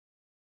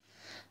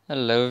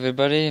Hello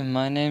everybody,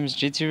 my name is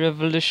GT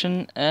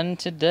Revolution, and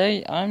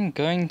today I'm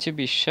going to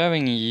be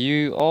showing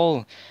you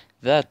all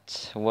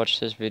that watch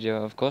this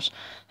video, of course,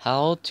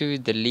 how to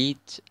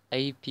delete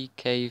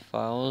APK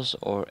files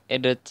or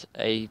edit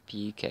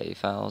APK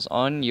files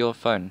on your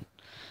phone.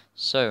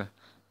 So,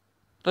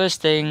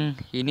 first thing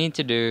you need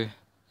to do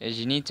is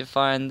you need to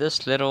find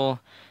this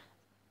little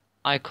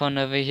icon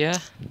over here,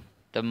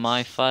 the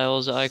My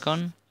Files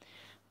icon.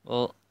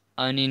 Well,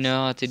 I only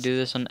know how to do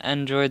this on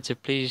Android, so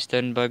please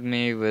don't bug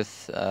me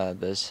with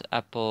this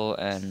Apple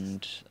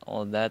and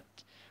all that,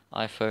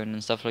 iPhone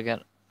and stuff like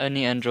that.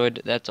 Only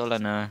Android, that's all I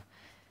know.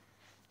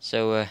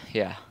 So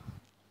yeah,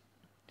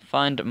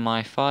 find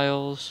My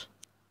Files.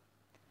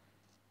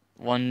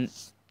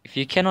 If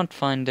you cannot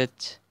find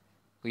it,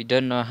 we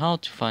don't know how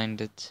to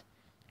find it,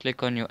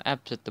 click on your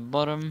apps at the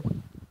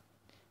bottom,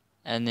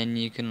 and then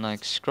you can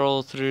like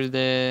scroll through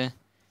there,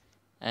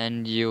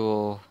 and you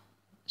will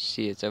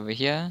see it over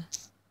here.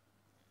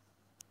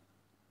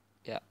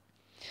 Yeah.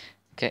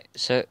 Okay,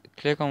 so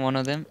click on one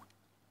of them,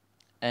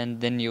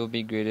 and then you'll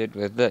be greeted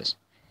with this.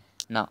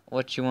 Now,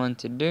 what you want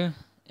to do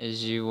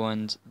is you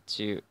want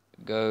to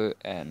go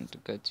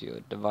to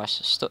your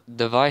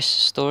device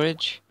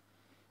storage,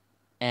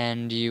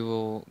 and you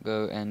will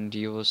go and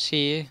you will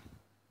see.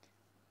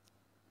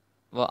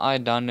 Well, I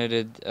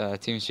downloaded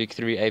TeamSpeak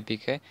 3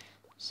 APK,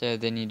 so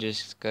then you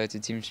just go to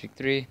TeamSpeak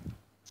 3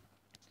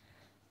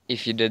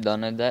 if you did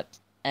download that,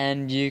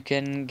 and you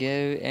can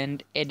go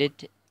and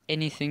edit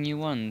anything you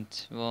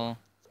want. Well,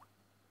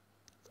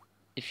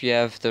 if you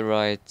have the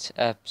right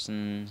apps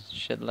and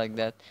shit like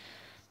that.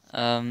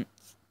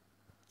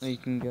 You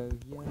can go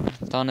here,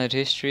 download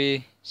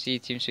history, see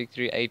TeamSpeak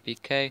 3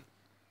 APK,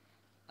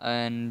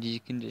 and you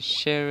can just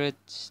share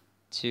it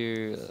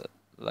to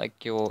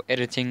like your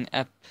editing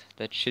app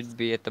that should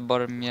be at the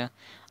bottom here.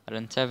 I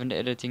don't have an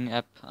editing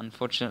app,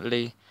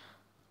 unfortunately.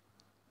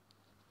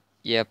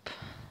 Yep,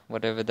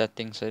 whatever that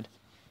thing said.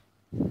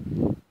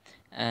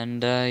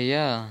 And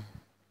yeah,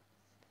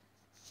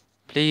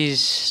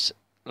 please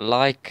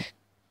like,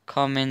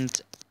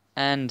 comment,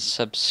 and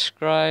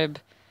subscribe.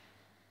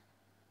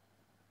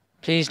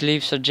 Please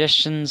leave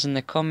suggestions in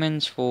the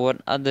comments for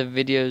what other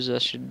videos I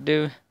should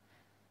do.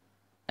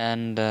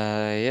 And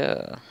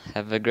yeah,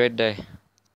 have a great day.